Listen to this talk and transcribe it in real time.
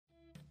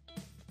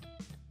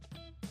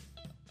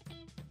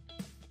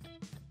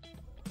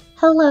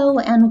Hello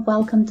and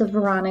welcome to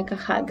Veronika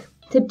Hug.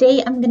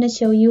 Today I'm going to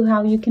show you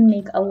how you can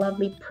make a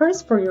lovely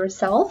purse for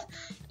yourself,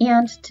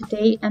 and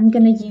today I'm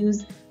going to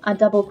use a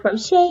double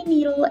crochet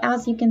needle,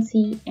 as you can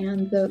see,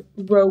 and the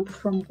rope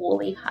from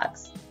Woolly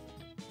Hugs.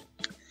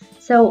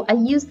 So I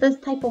used this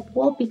type of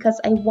wool because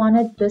I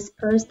wanted this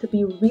purse to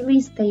be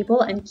really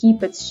stable and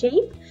keep its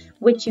shape,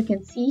 which you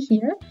can see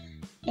here.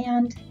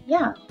 And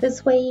yeah,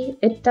 this way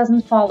it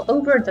doesn't fall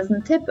over, it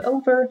doesn't tip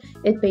over,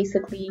 it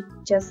basically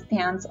just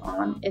stands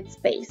on its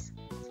base.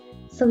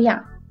 So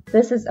yeah,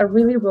 this is a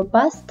really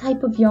robust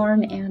type of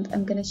yarn and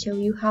I'm going to show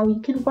you how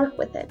you can work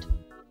with it.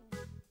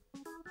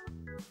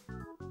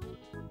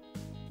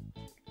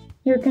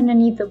 You're going to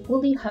need the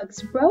Woolly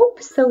Hugs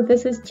rope. So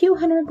this is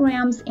 200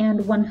 grams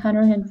and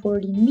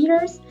 140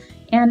 meters,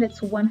 and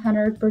it's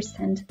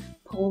 100%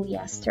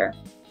 polyester.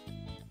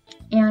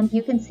 And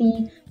you can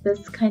see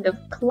this kind of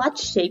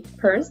clutch-shaped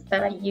purse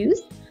that I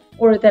used,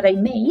 or that I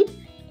made.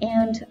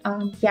 And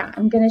yeah,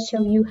 I'm going to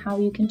show you how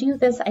you can do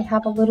this. I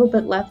have a little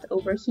bit left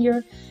over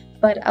here,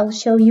 but I'll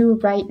show you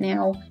right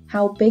now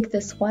how big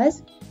this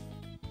was.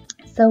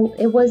 So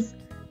it was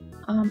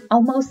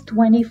almost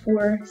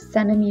 24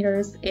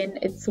 centimeters in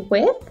its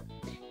width,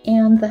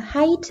 and the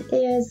height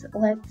is,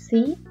 let's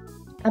see,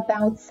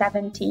 about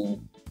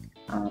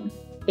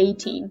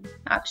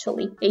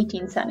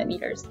 18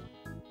 centimeters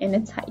in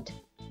its height.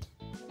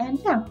 And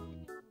yeah,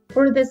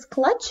 for this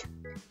clutch,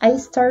 I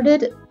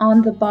started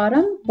on the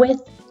bottom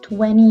with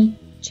 20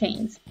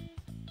 chains.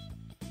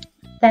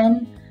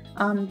 Then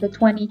the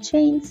 20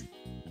 chains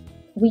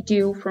we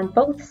do from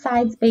both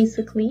sides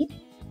basically.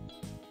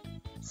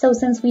 So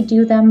since we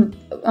do them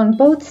on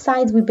both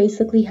sides, we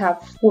basically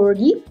have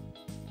 40.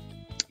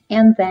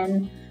 And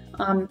then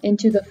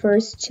into the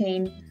first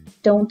chain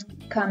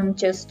don't come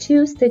just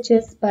 2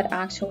 stitches, but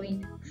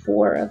actually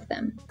 4 of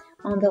them.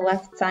 On the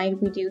left side,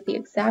 we do the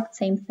exact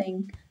same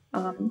thing,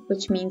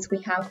 which means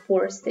we have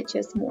 4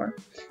 stitches more.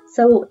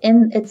 So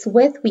in its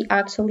width, we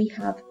actually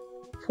have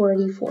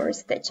 44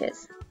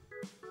 stitches.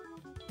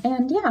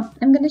 And yeah,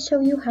 I'm going to show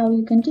you how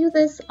you can do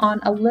this on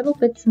a little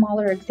bit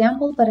smaller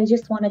example, but I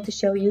just wanted to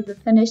show you the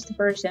finished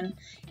version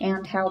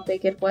and how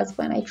big it was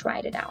when I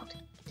tried it out.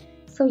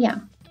 So yeah,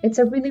 it's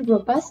a really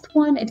robust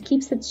one, it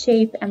keeps its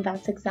shape, and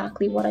that's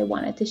exactly what I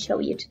wanted to show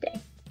you today.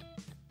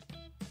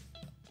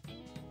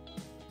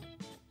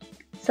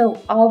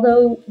 So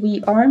although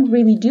we aren't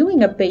really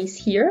doing a base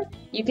here,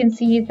 you can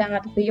see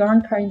that the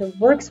yarn kind of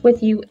works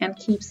with you and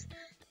keeps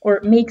or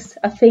makes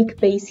a fake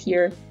base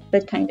here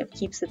that kind of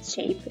keeps its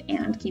shape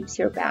and keeps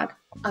your bag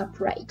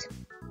upright.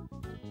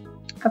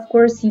 Of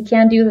course, you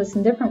can do this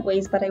in different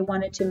ways, but I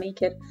wanted to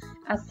make it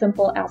as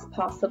simple as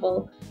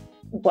possible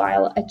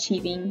while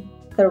achieving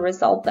the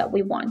result that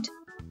we want.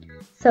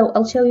 So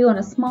I'll show you on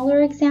a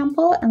smaller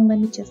example, and let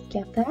me just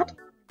get that.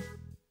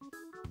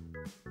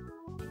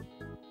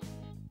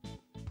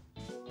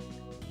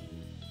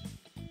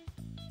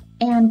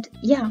 And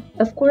yeah,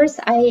 of course,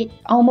 I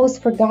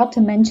almost forgot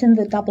to mention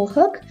the double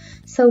hook.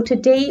 So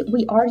today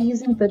we are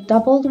using the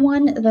doubled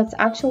one that's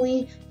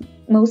actually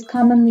most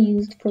commonly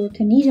used for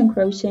Tunisian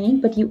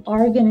crocheting, but you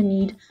are going to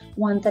need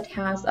one that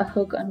has a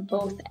hook on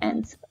both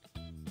ends.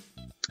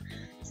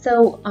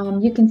 So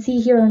you can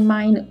see here on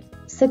mine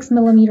 6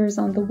 millimeters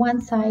on the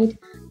one side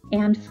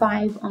and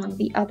 5 on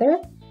the other.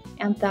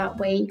 And that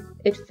way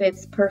it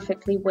fits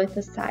perfectly with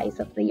the size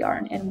of the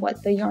yarn and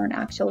what the yarn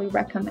actually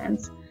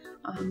recommends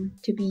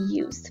to be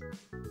used.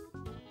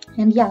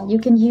 And yeah, you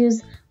can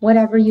use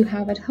whatever you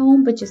have at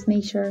home, but just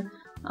make sure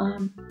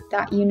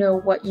that you know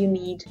what you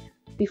need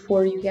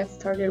before you get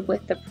started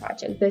with the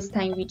project. This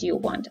time we do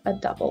want a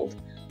doubled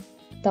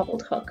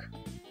hook.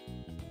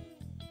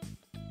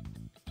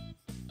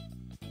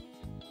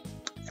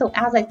 So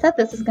as I said,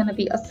 this is going to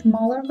be a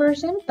smaller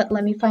version, but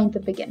let me find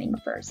the beginning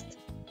first.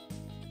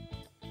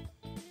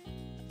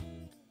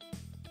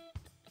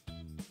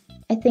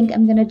 I think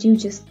I'm going to do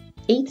just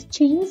 8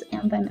 chains,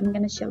 and then I'm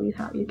going to show you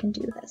how you can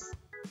do this.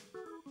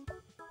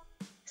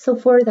 So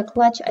for the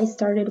clutch, I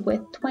started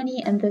with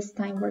 20, and this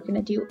time we're going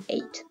to do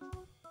 8.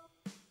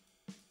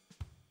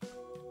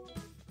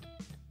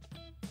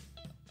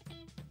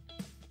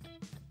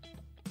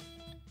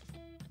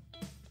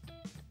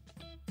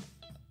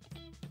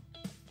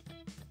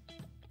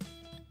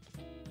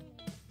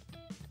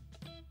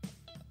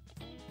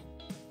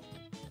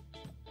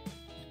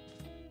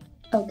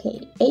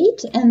 Okay,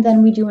 8, and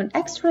then we do an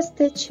extra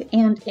stitch,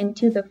 and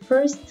into the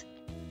first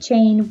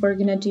chain we're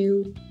gonna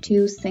do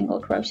 2 single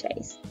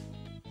crochets.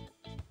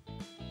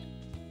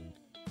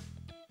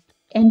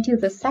 Into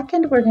the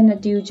second we're gonna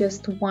do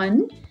just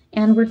 1,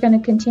 and we're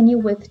gonna continue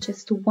with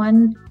just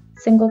 1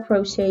 single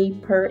crochet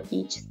per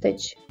each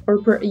stitch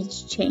or per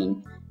each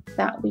chain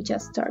that we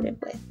just started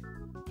with.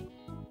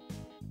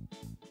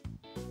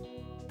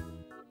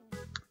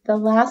 The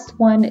last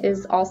one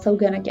is also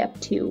gonna get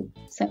 2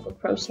 single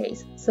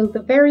crochets. So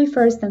the very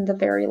first and the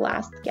very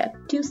last get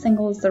 2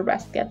 singles, the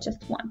rest get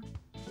just 1.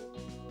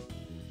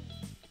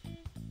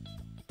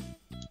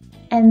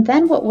 And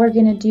then what we're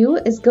gonna do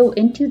is go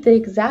into the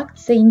exact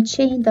same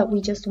chain that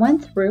we just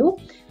went through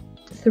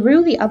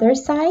the other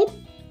side,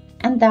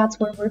 and that's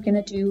where we're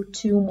going to do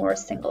 2 more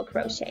single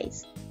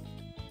crochets.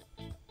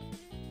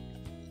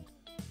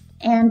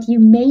 And you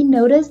may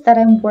notice that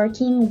I'm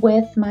working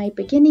with my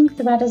beginning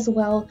thread as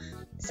well,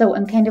 so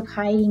I'm kind of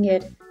hiding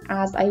it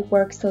as I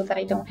work so that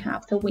I don't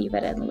have to weave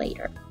it in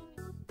later.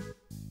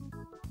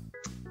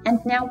 And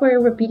now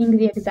we're repeating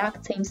the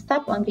exact same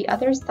step on the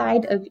other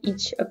side of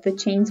each of the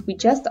chains we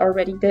just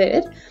already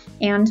did,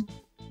 and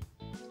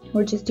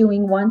we're just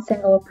doing 1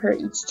 single per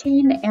each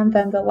chain, and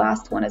then the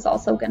last one is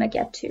also going to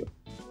get 2.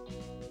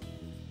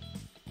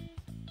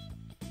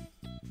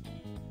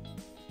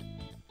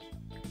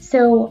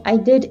 So I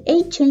did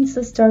 8 chains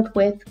to start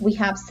with. We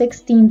have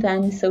 16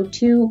 then, so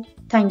 2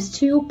 times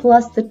 2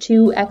 plus the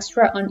 2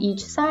 extra on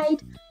each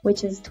side,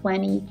 which is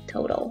 20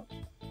 total.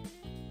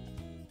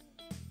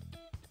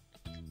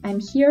 I'm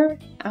here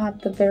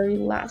at the very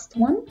last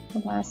one, the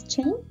last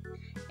chain,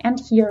 and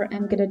here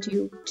I'm gonna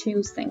do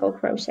 2 single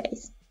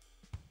crochets.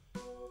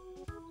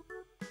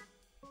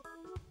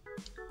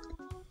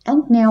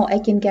 And now I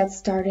can get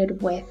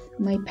started with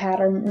my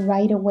pattern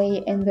right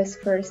away in this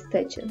first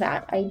stitch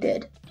that I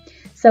did.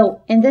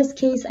 So in this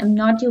case, I'm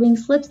not doing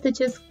slip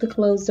stitches to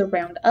close the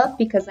round up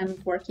because I'm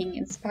working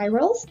in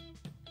spirals.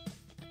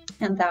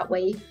 And that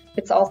way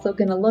it's also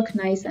gonna look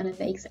nice and it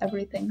makes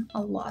everything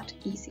a lot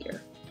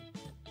easier.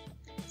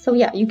 So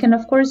yeah, you can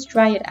of course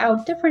try it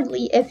out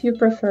differently if you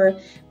prefer,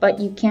 but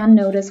you can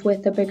notice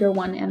with the bigger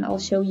one, and I'll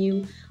show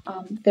you,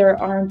 there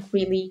aren't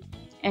really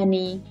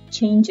any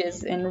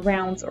changes in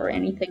rounds or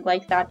anything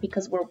like that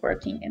because we're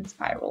working in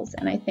spirals,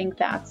 and I think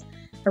that's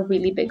a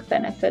really big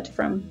benefit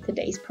from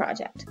today's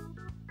project.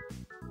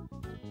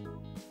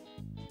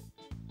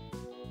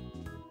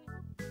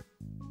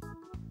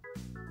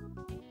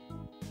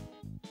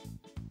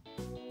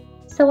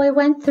 So I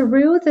went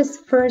through this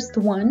first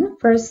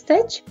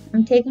stitch.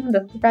 I'm taking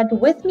the thread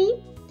with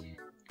me,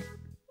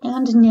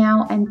 and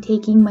now I'm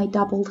taking my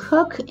doubled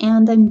hook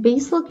and I'm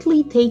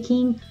basically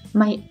taking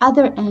my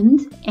other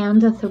end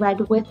and the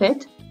thread with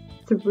it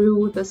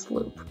through this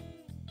loop.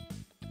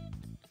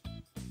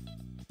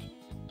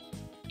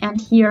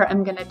 And here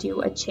I'm gonna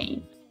do a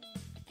chain.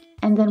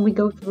 And then we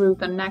go through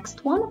the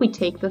next one, we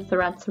take the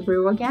thread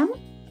through again.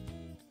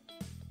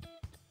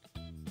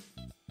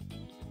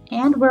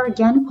 And we're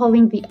again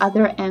pulling the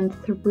other end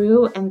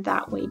through and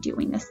that way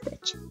doing a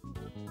stitch.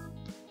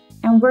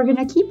 And we're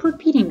gonna keep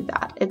repeating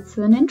that. It's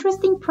an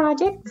interesting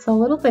project, it's a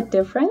little bit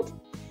different.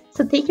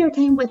 So take your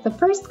time with the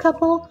first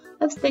couple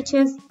of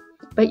stitches,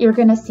 but you're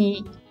gonna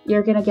see,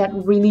 you're gonna get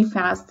really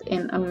fast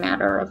in a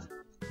matter of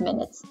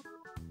minutes.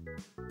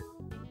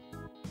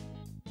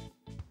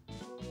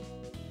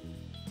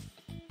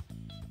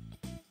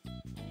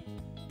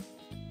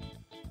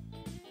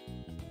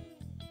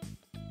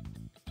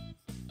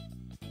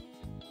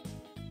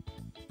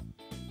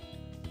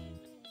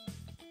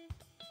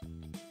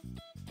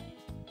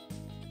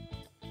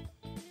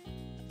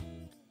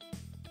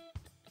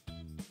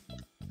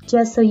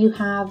 Just so you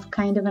have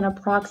kind of an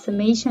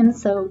approximation,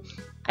 so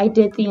I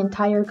did the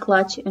entire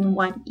clutch in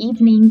one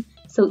evening,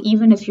 so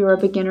even if you're a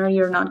beginner,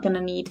 you're not going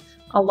to need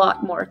a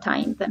lot more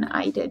time than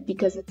I did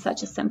because it's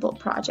such a simple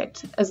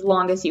project as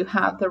long as you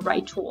have the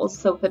right tools,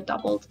 so the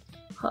doubled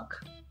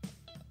hook.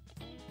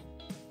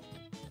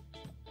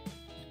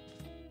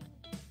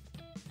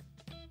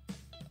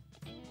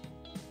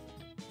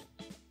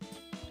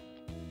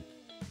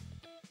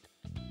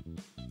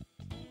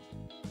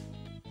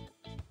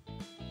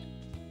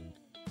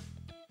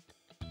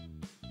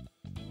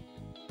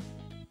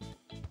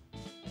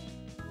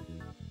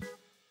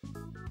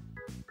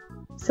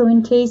 So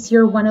in case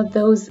you're one of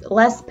those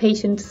less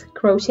patient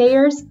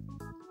crocheters,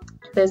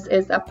 this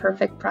is a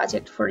perfect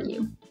project for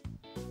you.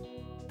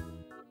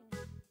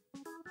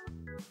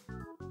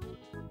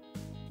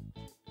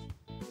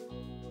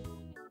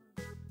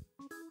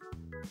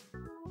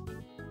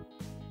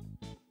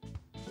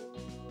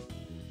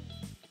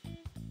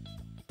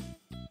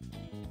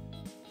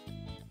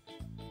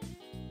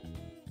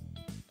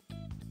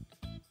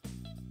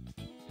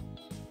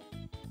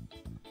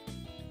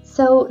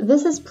 So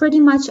this is pretty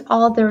much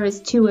all there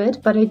is to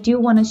it, but I do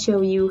want to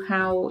show you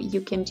how you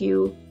can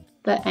do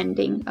the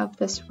ending of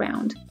this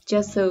round,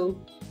 just so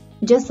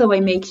I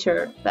make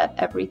sure that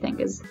everything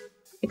is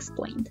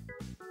explained.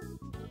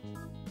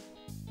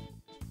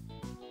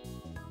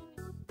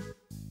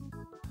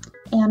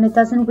 And it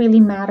doesn't really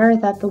matter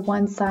that the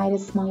one side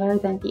is smaller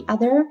than the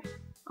other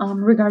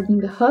regarding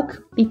the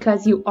hook,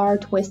 because you are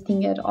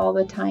twisting it all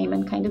the time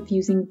and kind of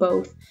using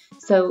both,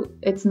 so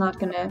it's not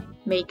gonna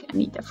make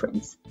any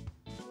difference.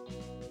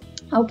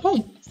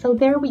 Okay, so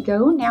there we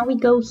go. Now we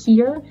go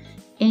here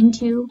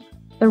into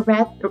the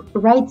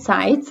right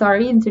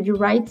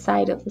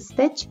side of the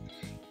stitch,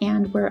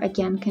 and we're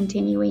again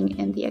continuing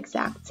in the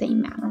exact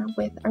same manner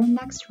with our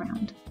next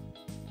round.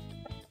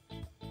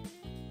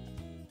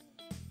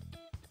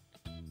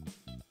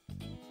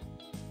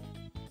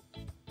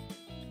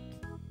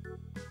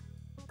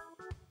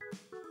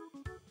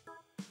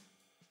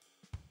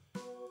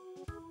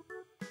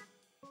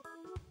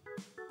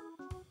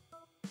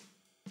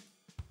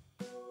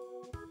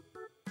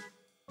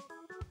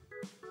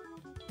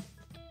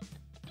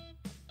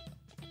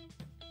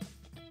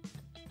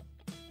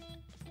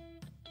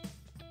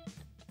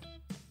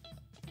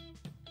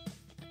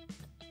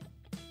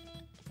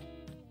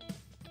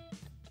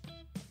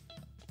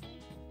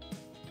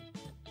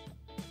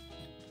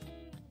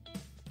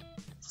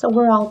 So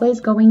we're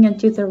always going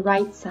into the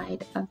right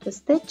side of the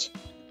stitch,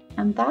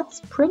 and that's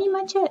pretty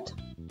much it.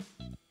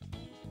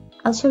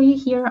 I'll show you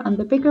here on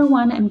the bigger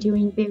one, I'm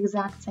doing the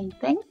exact same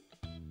thing.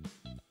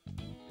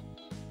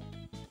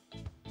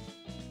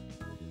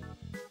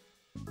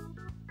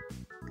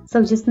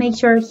 So just make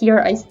sure here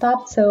I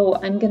stopped, so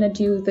I'm gonna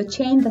do the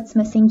chain that's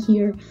missing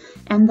here,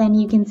 and then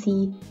you can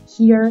see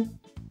here,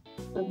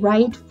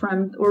 right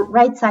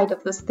side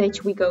of the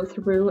stitch we go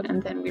through,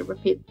 and then we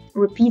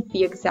repeat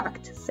the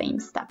exact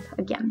same step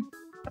again.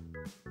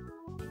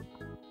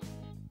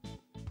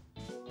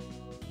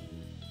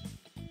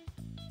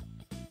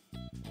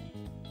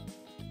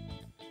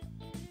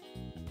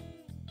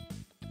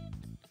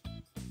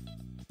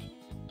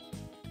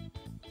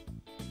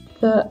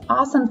 The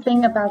awesome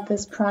thing about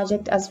this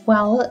project as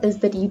well is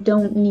that you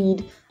don't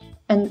need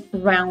a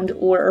round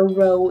or a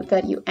row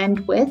that you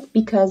end with,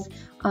 because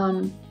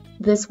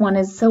this one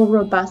is so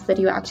robust that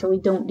you actually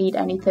don't need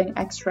anything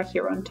extra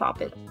here on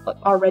top. It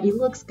already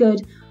looks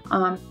good,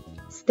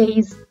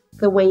 stays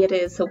the way it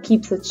is, so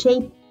keeps its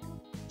shape,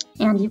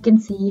 and you can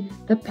see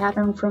the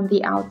pattern from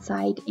the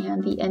outside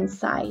and the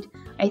inside.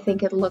 I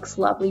think it looks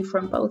lovely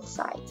from both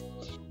sides.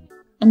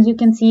 And you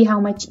can see how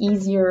much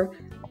easier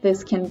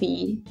this can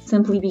be,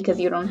 simply because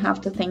you don't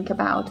have to think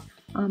about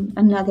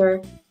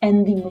another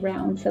ending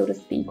round, so to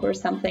speak, or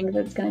something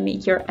that's going to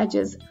make your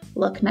edges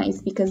look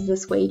nice, because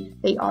this way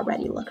they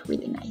already look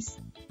really nice.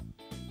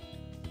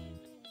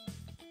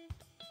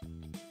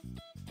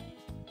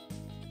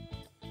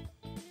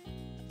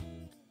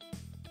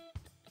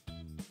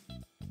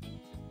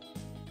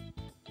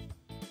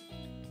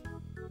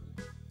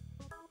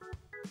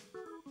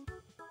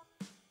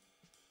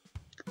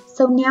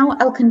 So now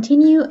I'll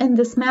continue in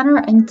this manner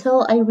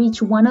until I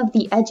reach one of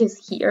the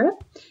edges here,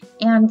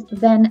 and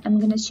then I'm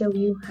going to show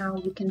you how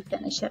you can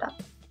finish it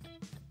up.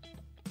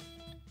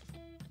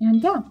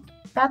 And yeah,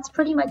 that's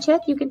pretty much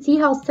it. You can see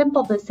how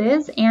simple this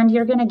is, and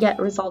you're going to get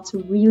results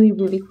really,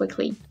 really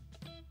quickly.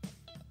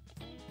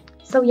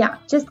 So yeah,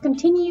 just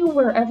continue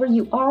wherever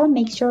you are.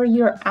 Make sure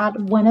you're at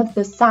one of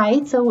the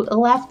sides, so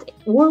left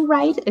or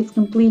right, it's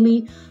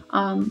completely,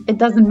 it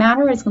doesn't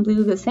matter, it's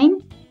completely the same.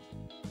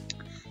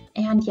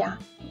 And yeah,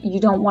 you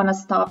don't want to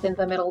stop in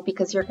the middle,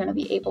 because you're going to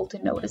be able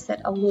to notice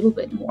it a little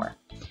bit more,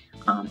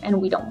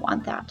 and we don't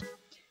want that.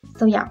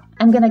 So yeah,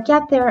 I'm going to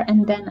get there,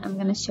 and then I'm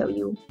going to show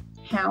you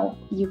how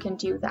you can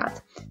do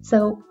that.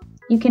 So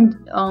you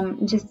can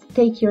just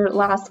take your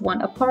last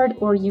one apart,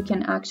 or you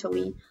can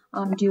actually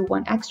do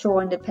one extra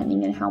one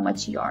depending on how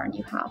much yarn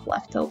you have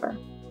left over.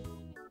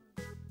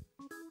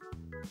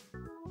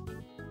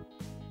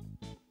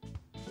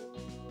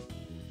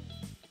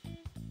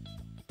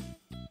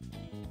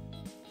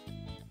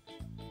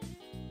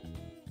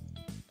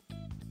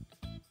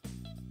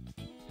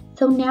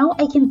 So now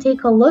I can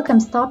take a look.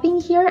 I'm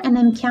stopping here and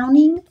I'm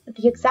counting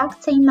the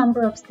exact same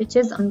number of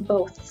stitches on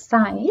both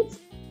sides.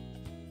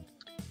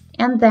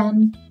 And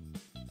then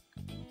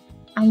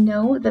I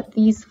know that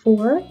these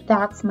 4,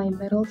 that's my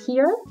middle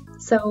here.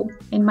 So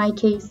in my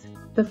case,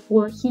 the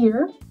 4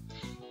 here.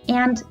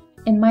 And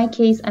in my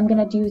case, I'm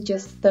gonna do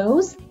just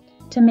those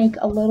to make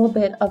a little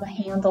bit of a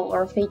handle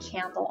or a fake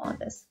handle on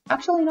this.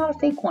 Actually, not a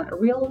fake one, a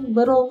real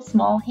little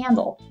small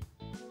handle.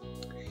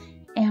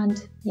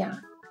 And yeah,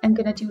 I'm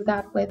gonna do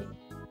that with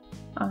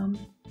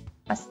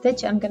a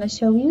stitch I'm gonna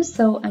show you.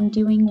 So I'm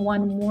doing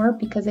one more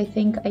because I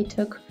think I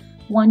took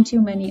one too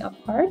many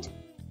apart.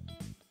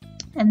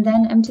 And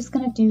then I'm just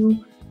gonna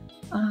do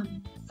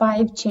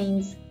 5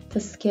 chains to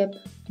skip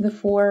the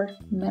 4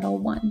 middle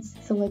ones.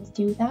 So let's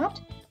do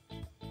that.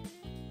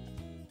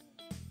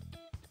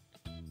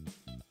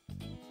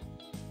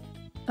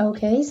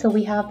 Okay, so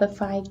we have the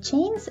 5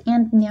 chains,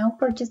 and now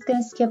we're just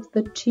gonna skip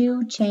the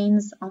 2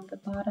 chains on the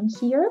bottom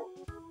here.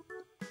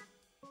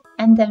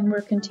 And then we're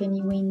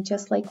continuing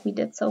just like we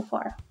did so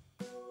far.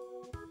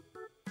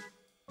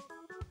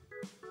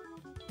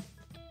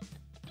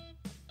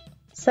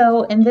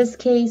 So in this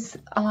case,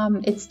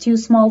 it's too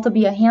small to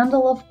be a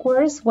handle, of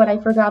course. What I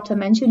forgot to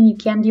mention, you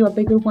can do a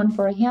bigger one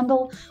for a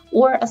handle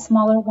or a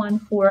smaller one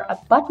for a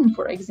button,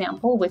 for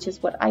example, which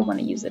is what I want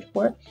to use it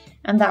for.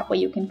 And that way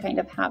you can kind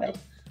of have it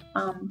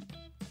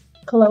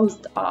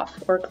closed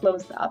off or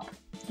closed up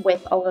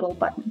with a little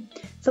button.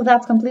 So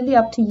that's completely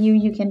up to you.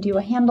 You can do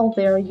a handle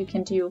there, you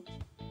can do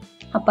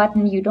a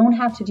button. You don't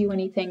have to do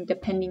anything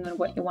depending on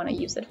what you want to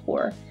use it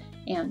for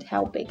and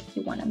how big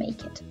you want to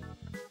make it.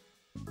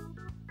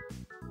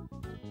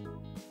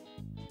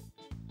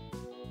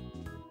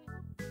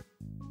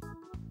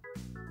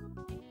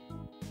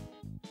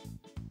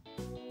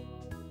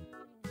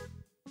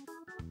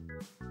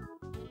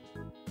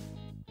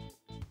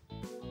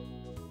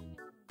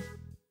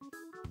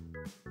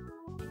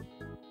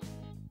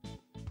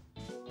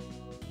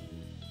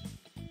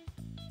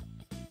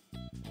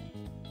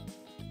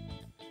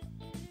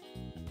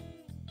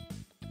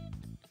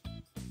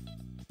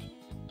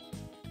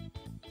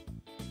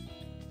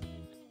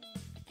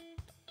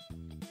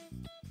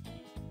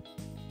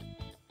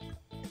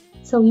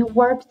 So you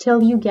work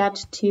till you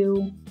get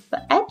to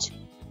the edge,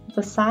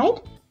 the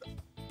side.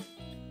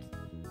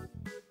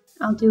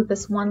 I'll do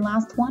this one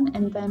last one,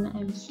 and then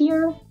I'm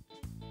here,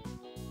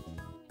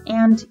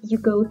 and you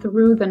go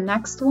through the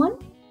next one,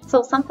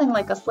 so something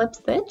like a slip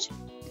stitch,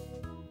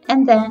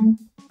 and then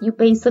you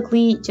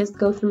basically just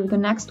go through the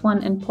next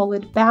one and pull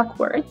it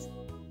backwards.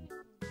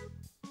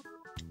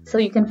 So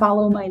you can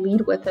follow my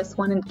lead with this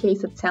one in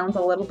case it sounds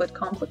a little bit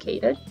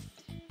complicated.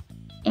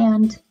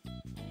 And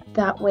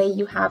that way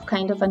you have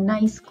kind of a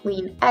nice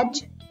clean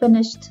edge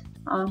finished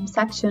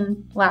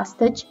section last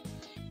stitch,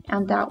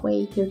 and that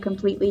way you're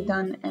completely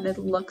done and it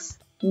looks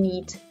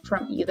neat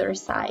from either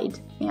side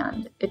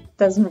and it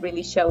doesn't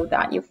really show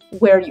that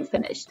where you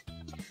finished.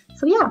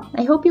 So yeah,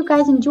 I hope you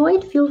guys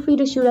enjoyed. Feel free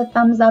to shoot a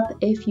thumbs up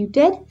if you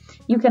did.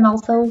 You can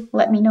also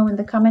let me know in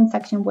the comment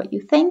section what you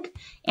think.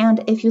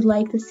 And if you'd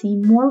like to see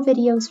more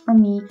videos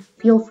from me,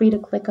 feel free to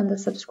click on the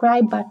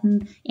subscribe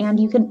button, and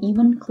you can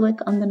even click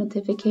on the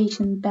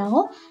notification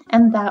bell,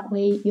 and that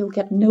way you'll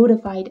get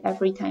notified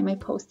every time I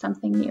post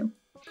something new.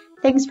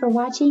 Thanks for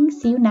watching.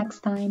 See you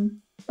next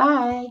time.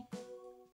 Bye!